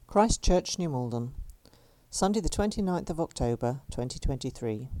Christ Church, New Malden, Sunday the 29th of October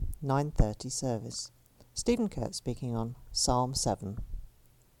 2023, 9:30 service. Stephen Kuhrt speaking on Psalm 7.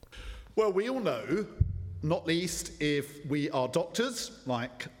 Well, we all know, not least if we are doctors,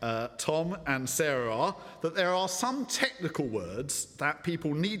 like Tom and Sarah are, that there are some technical words that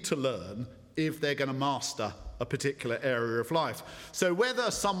people need to learn if they're going to master a particular area of life. So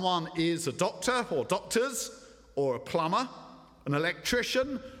whether someone is a doctor or doctors, or a plumber, an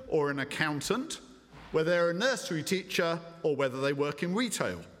electrician or an accountant, whether they're a nursery teacher or whether they work in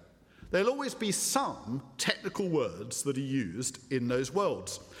retail, there'll always be some technical words that are used in those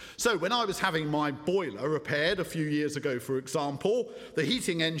worlds. So when I was having my boiler repaired a few years ago, for example, the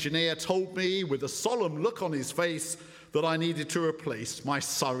heating engineer told me with a solemn look on his face that I needed to replace my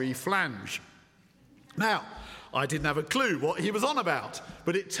Surrey flange. Now, I didn't have a clue what he was on about,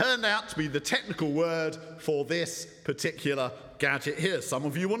 but it turned out to be the technical word for this particular gadget here. Some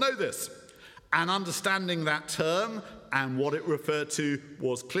of you will know this. And understanding that term and what it referred to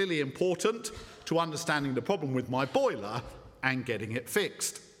was clearly important to understanding the problem with my boiler and getting it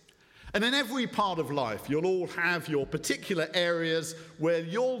fixed. And in every part of life, you'll all have your particular areas where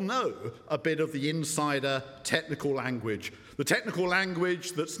you'll know a bit of the insider technical language, the technical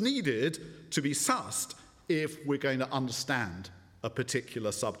language that's needed to be sussed if we're going to understand a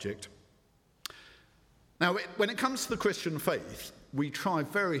particular subject. Now, when it comes to the Christian faith, we try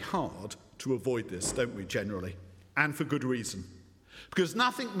very hard to avoid this, don't we, generally? And for good reason. Because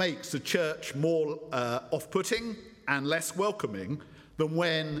nothing makes a church more off-putting and less welcoming than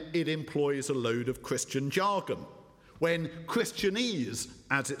when it employs a load of Christian jargon, when Christianese,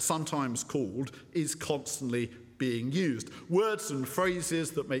 as it's sometimes called, is constantly being used. Words and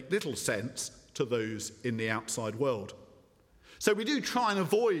phrases that make little sense to those in the outside world. So we do try and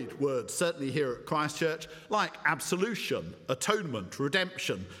avoid words, certainly here at Christ Church, like absolution, atonement,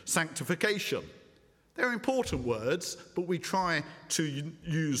 redemption, sanctification. They're important words, but we try to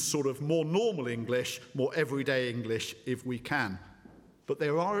use sort of more normal English, more everyday English if we can. But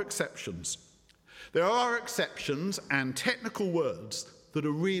there are exceptions. There are exceptions and technical words that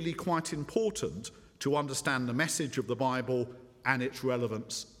are really quite important to understand the message of the Bible and its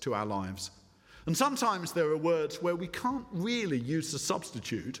relevance to our lives. And sometimes there are words where we can't really use a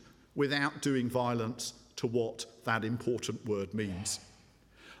substitute without doing violence to what that important word means.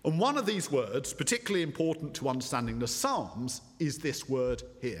 And one of these words, particularly important to understanding the Psalms, is this word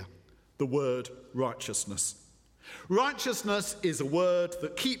here, the word righteousness. Righteousness is a word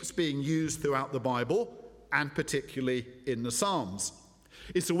that keeps being used throughout the Bible, and particularly in the Psalms.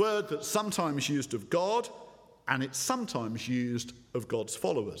 It's a word that's sometimes used of God, and it's sometimes used of God's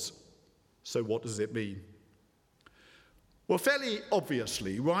followers. So what does it mean? Well, fairly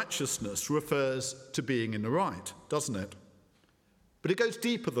obviously, righteousness refers to being in the right, doesn't it? But it goes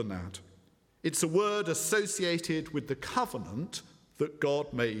deeper than that. It's a word associated with the covenant that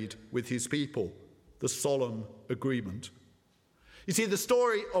God made with his people, the solemn agreement. You see, the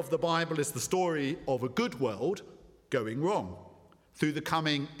story of the Bible is the story of a good world going wrong through the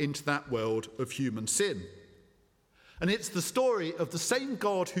coming into that world of human sin. And it's the story of the same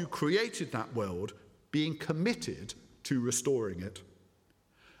God who created that world being committed to restoring it.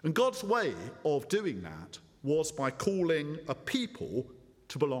 And God's way of doing that was by calling a people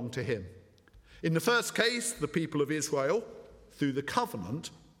to belong to him. In the first case, the people of Israel, through the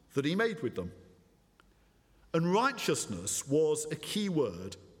covenant that he made with them. And righteousness was a key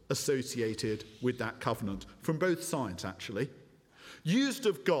word associated with that covenant, from both sides actually. Used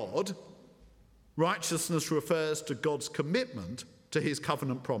of God, righteousness refers to God's commitment to his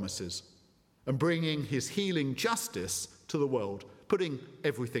covenant promises and bringing his healing justice to the world, putting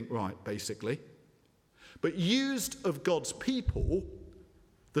everything right, basically. But used of God's people,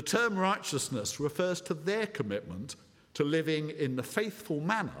 the term righteousness refers to their commitment to living in the faithful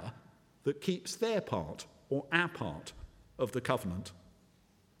manner that keeps their part, or our part, of the covenant.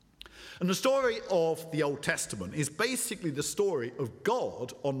 And the story of the Old Testament is basically the story of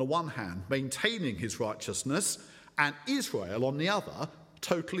God, on the one hand, maintaining his righteousness, and Israel, on the other,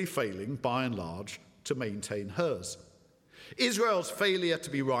 totally failing, by and large, to maintain hers. Israel's failure to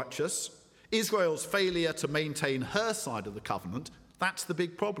be righteous, Israel's failure to maintain her side of the covenant, that's the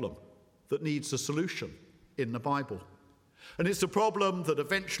big problem that needs a solution in the Bible. And it's a problem that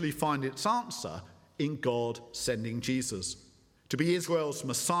eventually finds its answer in God sending Jesus to be Israel's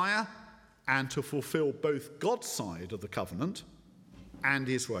Messiah and to fulfill both God's side of the covenant and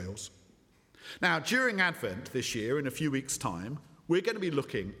Israel's. Now, during Advent this year, in a few weeks' time, we're going to be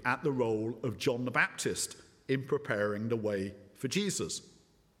looking at the role of John the Baptist in preparing the way for Jesus.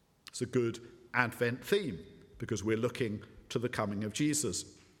 It's a good Advent theme because we're looking to the coming of Jesus.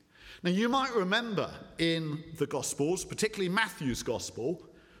 Now, you might remember in the Gospels, particularly Matthew's Gospel,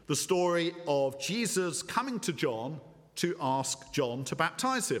 the story of Jesus coming to John to ask John to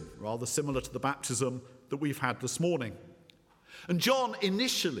baptize him, rather similar to the baptism that we've had this morning. And John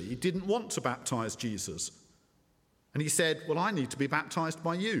initially didn't want to baptize Jesus. And he said, well, I need to be baptized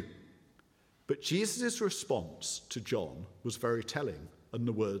by you. But Jesus' response to John was very telling in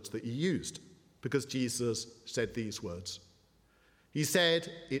the words that he used, because Jesus said these words. He said,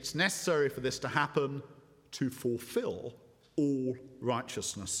 it's necessary for this to happen to fulfill all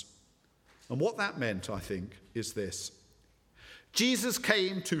righteousness. And what that meant, I think, is this. Jesus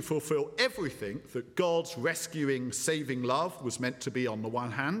came to fulfill everything that God's rescuing, saving love was meant to be on the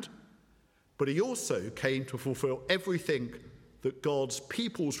one hand, but he also came to fulfill everything that God's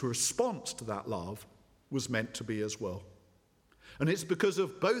people's response to that love was meant to be as well. And it's because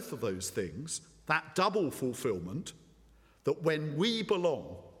of both of those things, that double fulfillment, that when we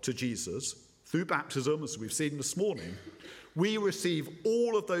belong to Jesus through baptism, as we've seen this morning, we receive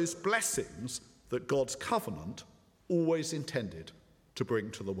all of those blessings that God's covenant always intended to bring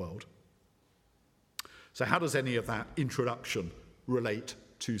to the world. So how does any of that introduction relate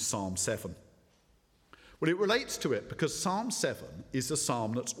to Psalm 7? Well, it relates to it because Psalm 7 is a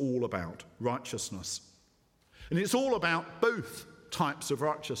psalm that's all about righteousness. And it's all about both types of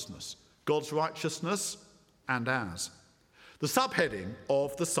righteousness, God's righteousness and ours. The subheading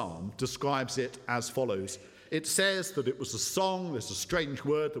of the psalm describes it as follows. It says that it was a song. There's a strange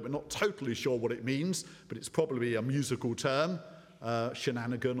word that we're not totally sure what it means, but it's probably a musical term,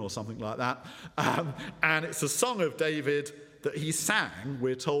 shenanigan or something like that. And it's a song of David that he sang,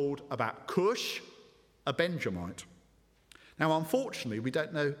 we're told, about Cush, a Benjamite. Now, unfortunately, we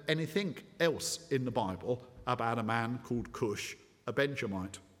don't know anything else in the Bible about a man called Cush, a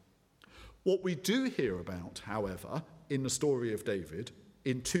Benjamite. What we do hear about, however, in the story of David,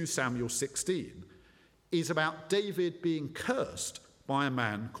 in 2 Samuel 16, is about David being cursed by a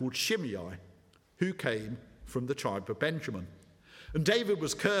man called Shimei, who came from the tribe of Benjamin. And David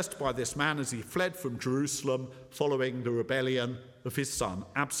was cursed by this man as he fled from Jerusalem following the rebellion of his son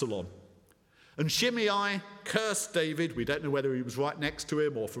Absalom. And Shimei cursed David. We don't know whether he was right next to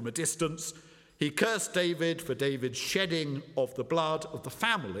him or from a distance. He cursed David for David's shedding of the blood of the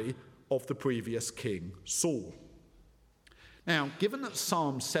family of the previous king, Saul. Now, given that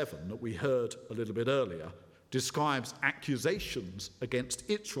Psalm 7, that we heard a little bit earlier, describes accusations against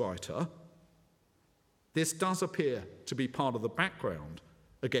its writer, this does appear to be part of the background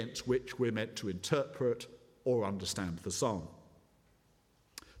against which we're meant to interpret or understand the psalm.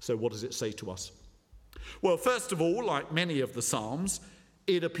 So what does it say to us? Well, first of all, like many of the psalms,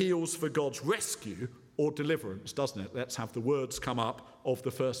 it appeals for God's rescue or deliverance, doesn't it? Let's have the words come up of the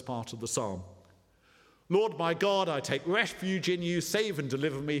first part of the psalm. Lord my God, I take refuge in you. Save and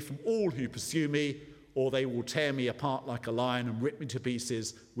deliver me from all who pursue me, or they will tear me apart like a lion and rip me to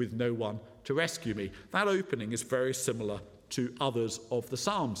pieces with no one to rescue me. That opening is very similar to others of the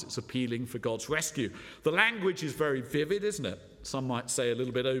Psalms. It's appealing for God's rescue. The language is very vivid, isn't it? Some might say a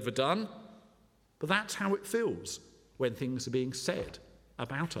little bit overdone, but that's how it feels when things are being said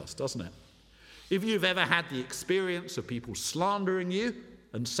about us, doesn't it? If you've ever had the experience of people slandering you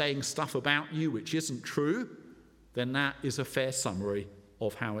and saying stuff about you which isn't true, then that is a fair summary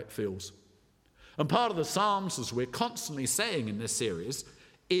of how it feels. And part of the Psalms, as we're constantly saying in this series,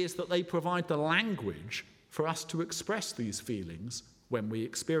 is that they provide the language for us to express these feelings when we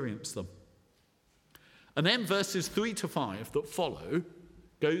experience them. And then verses 3 to 5 that follow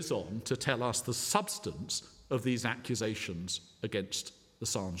goes on to tell us the substance of these accusations against the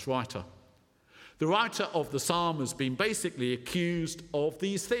Psalm's writer. The writer of the psalm has been basically accused of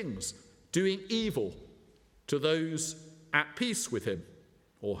these things: doing evil to those at peace with him,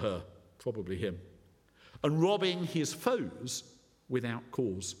 or her, probably him, and robbing his foes without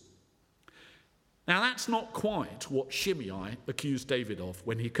cause. Now, that's not quite what Shimei accused David of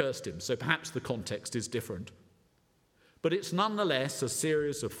when he cursed him, so perhaps the context is different. But it's nonetheless a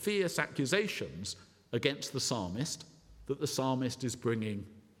series of fierce accusations against the psalmist that the psalmist is bringing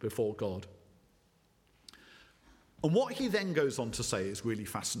before God. And what he then goes on to say is really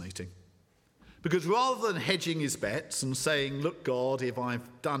fascinating. Because rather than hedging his bets and saying, look, God, if I've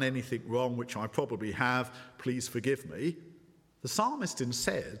done anything wrong, which I probably have, please forgive me, the psalmist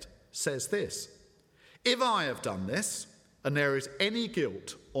instead says this: if I have done this, and there is any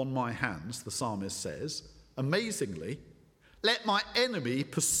guilt on my hands, the psalmist says, amazingly, let my enemy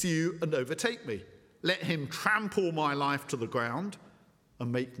pursue and overtake me. Let him trample my life to the ground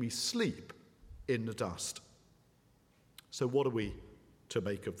and make me sleep in the dust. So what are we to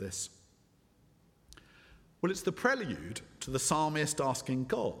make of this? Well, it's the prelude to the psalmist asking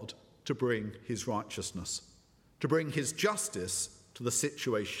God to bring his righteousness, to bring his justice to the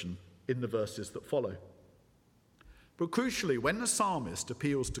situation in the verses that follow. But crucially, when the psalmist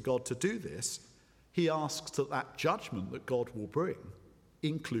appeals to God to do this, he asks that that judgment that God will bring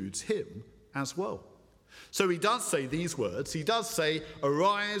includes him as well. So he does say these words. He does say,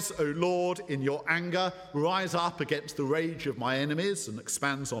 "Arise, O Lord, in your anger, rise up against the rage of my enemies," and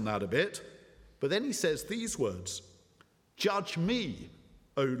expands on that a bit. But then he says these words, "Judge me,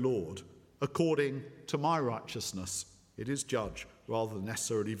 O Lord, according to my righteousness." It is judge rather than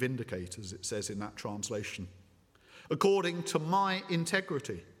necessarily vindicate, as it says in that translation. "According to my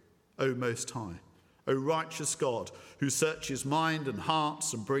integrity, O Most High, O righteous God, who searches mind and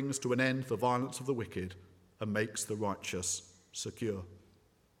hearts and brings to an end the violence of the wicked and makes the righteous secure."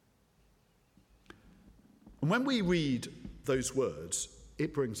 And when we read those words,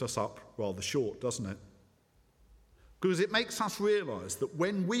 it brings us up rather short, doesn't it? Because it makes us realise that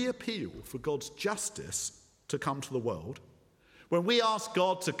when we appeal for God's justice to come to the world, when we ask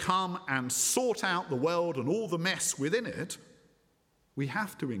God to come and sort out the world and all the mess within it, we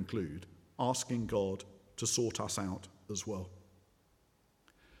have to include asking God to sort us out as well.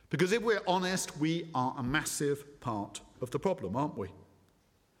 Because if we're honest, we are a massive part of the problem, aren't we?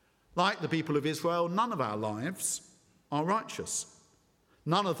 Like the people of Israel, none of our lives are righteous.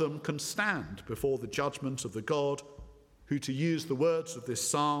 None of them can stand before the judgment of the God who, to use the words of this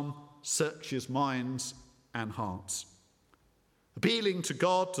psalm, searches minds and hearts. Appealing to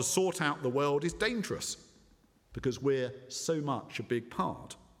God to sort out the world is dangerous because we're so much a big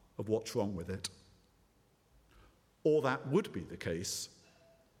part of what's wrong with it. Or that would be the case,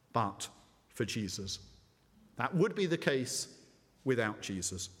 but for Jesus. That would be the case without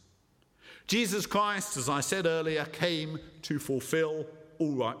Jesus. Jesus Christ, as I said earlier, came to fulfill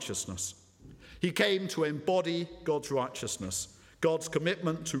all righteousness. He came to embody God's righteousness, God's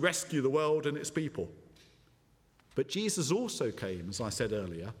commitment to rescue the world and its people. But Jesus also came, as I said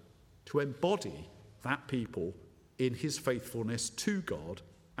earlier, to embody that people in his faithfulness to God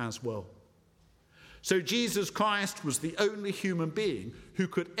as well. So Jesus Christ was the only human being who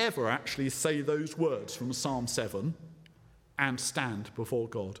could ever actually say those words from Psalm 7 and stand before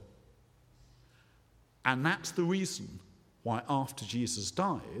God. And that's the reason why after Jesus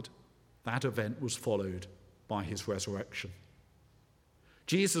died, that event was followed by his resurrection.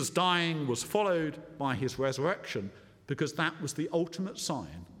 Jesus dying was followed by his resurrection because that was the ultimate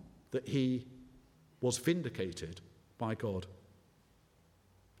sign that he was vindicated by God.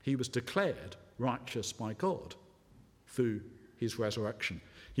 He was declared righteous by God through his resurrection.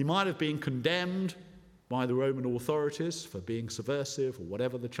 He might have been condemned by the Roman authorities for being subversive or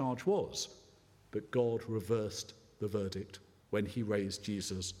whatever the charge was, but God reversed the verdict when he raised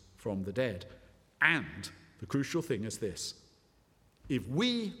Jesus from the dead. And the crucial thing is this: if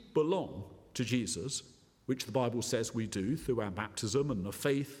we belong to Jesus, which the Bible says we do through our baptism and the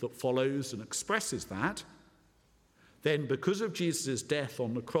faith that follows and expresses that, then because of Jesus' death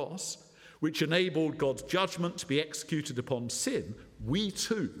on the cross, which enabled God's judgment to be executed upon sin, we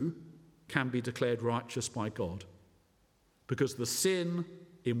too can be declared righteous by God, because the sin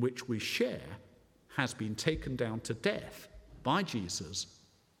in which we share has been taken down to death by Jesus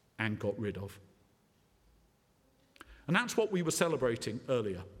and got rid of. And that's what we were celebrating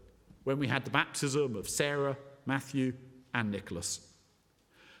earlier when we had the baptism of Sarah, Matthew, and Nicholas.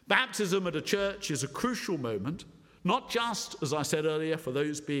 Baptism at a church is a crucial moment, not just, as I said earlier, for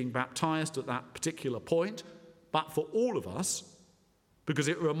those being baptized at that particular point, but for all of us, because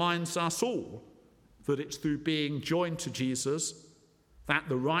it reminds us all that it's through being joined to Jesus that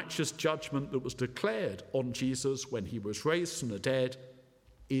the righteous judgment that was declared on Jesus when he was raised from the dead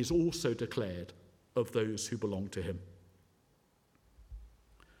is also declared of those who belong to him.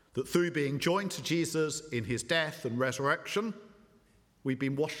 That through being joined to Jesus in his death and resurrection, we've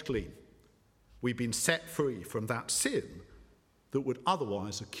been washed clean. We've been set free from that sin that would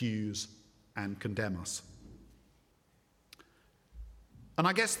otherwise accuse and condemn us. And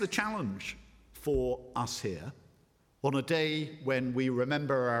I guess the challenge for us here, on a day when we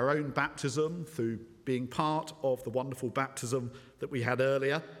remember our own baptism through being part of the wonderful baptism that we had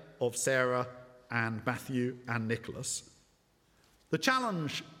earlier of Sarah and Matthew and Nicholas, the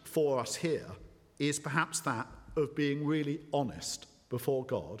challenge for us here is perhaps that of being really honest before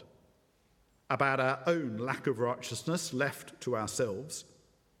God about our own lack of righteousness left to ourselves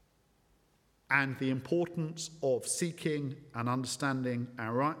and the importance of seeking and understanding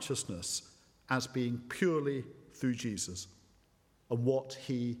our righteousness as being purely through Jesus and what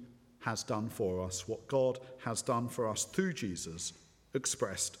he has done for us, what God has done for us through Jesus,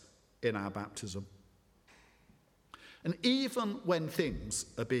 expressed in our baptism. And even when things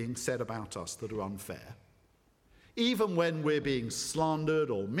are being said about us that are unfair, even when we're being slandered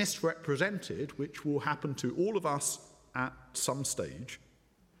or misrepresented, which will happen to all of us at some stage,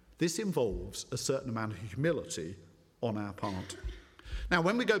 this involves a certain amount of humility on our part. Now,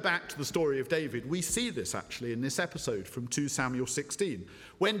 when we go back to the story of David, we see this actually in this episode from 2 Samuel 16.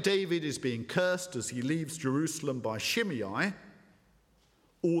 When David is being cursed as he leaves Jerusalem by Shimei,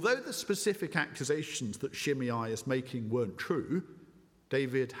 although the specific accusations that Shimei is making weren't true,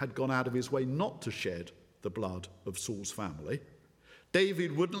 David had gone out of his way not to shed the blood of Saul's family.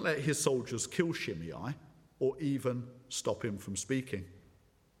 David wouldn't let his soldiers kill Shimei or even stop him from speaking.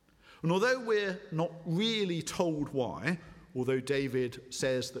 And although we're not really told why, although David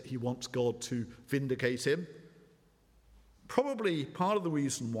says that he wants God to vindicate him, probably part of the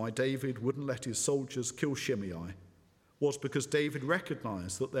reason why David wouldn't let his soldiers kill Shimei was because David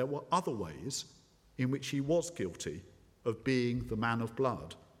recognized that there were other ways in which he was guilty of being the man of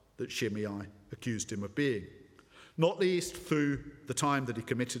blood that Shimei accused him of being, not least through the time that he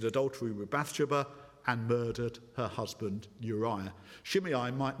committed adultery with Bathsheba and murdered her husband Uriah.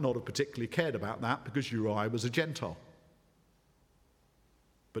 Shimei might not have particularly cared about that because Uriah was a Gentile.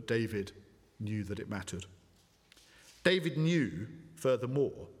 But David knew that it mattered. David knew,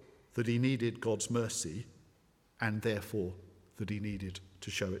 furthermore, that he needed God's mercy and therefore that he needed to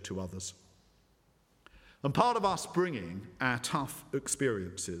show it to others. And part of us bringing our tough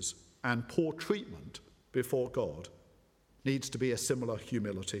experiences and poor treatment before God needs to be a similar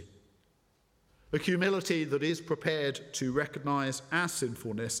humility. A humility that is prepared to recognize our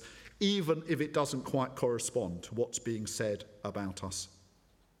sinfulness, even if it doesn't quite correspond to what's being said about us.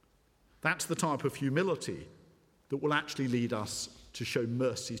 That's the type of humility that will actually lead us to show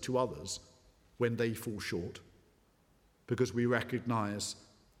mercy to others when they fall short, because we recognize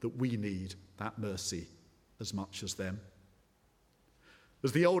that we need that mercy as much as them.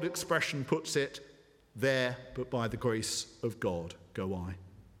 As the old expression puts it, there but by the grace of God go I.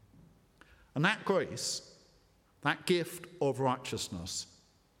 And that grace, that gift of righteousness,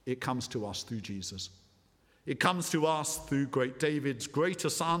 it comes to us through Jesus. It comes to us through great David's greater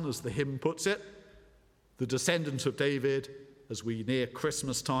son, as the hymn puts it, the descendant of David. As we near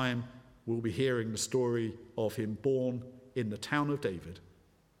Christmas time, we'll be hearing the story of him born in the town of David,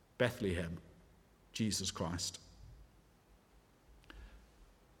 Bethlehem, Jesus Christ.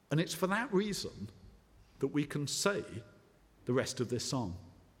 And it's for that reason that we can say the rest of this psalm.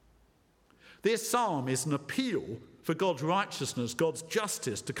 This psalm is an appeal for God's righteousness, God's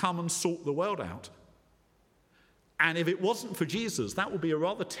justice to come and sort the world out. And if it wasn't for Jesus, that would be a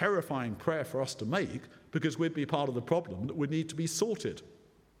rather terrifying prayer for us to make, because we'd be part of the problem that would need to be sorted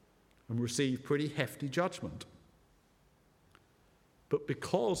and receive pretty hefty judgment. But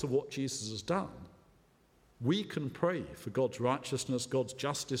because of what Jesus has done, we can pray for God's righteousness, God's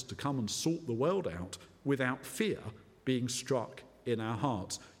justice to come and sort the world out without fear being struck in our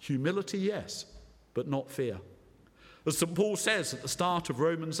hearts. Humility, yes, but not fear. As St. Paul says at the start of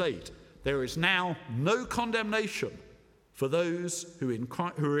Romans 8, there is now no condemnation for those who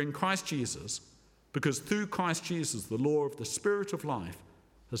are in Christ Jesus, because through Christ Jesus, the law of the Spirit of life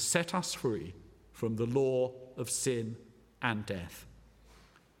has set us free from the law of sin and death.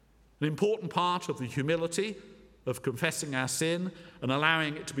 An important part of the humility of confessing our sin and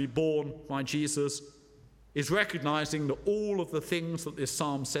allowing it to be borne by Jesus is recognizing that all of the things that this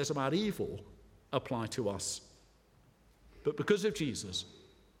psalm says about evil apply to us. But because of Jesus,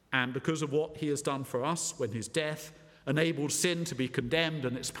 and because of what he has done for us when his death enabled sin to be condemned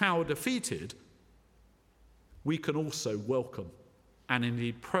and its power defeated, we can also welcome and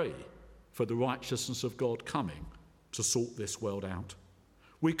indeed pray for the righteousness of God coming to sort this world out.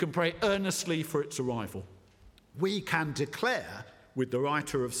 We can pray earnestly for its arrival. We can declare with the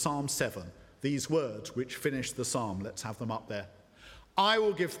writer of Psalm 7 these words which finish the psalm. Let's have them up there. I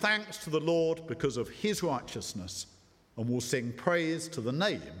will give thanks to the Lord because of his righteousness, and will sing praise to the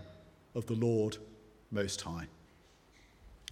name of the Lord Most High.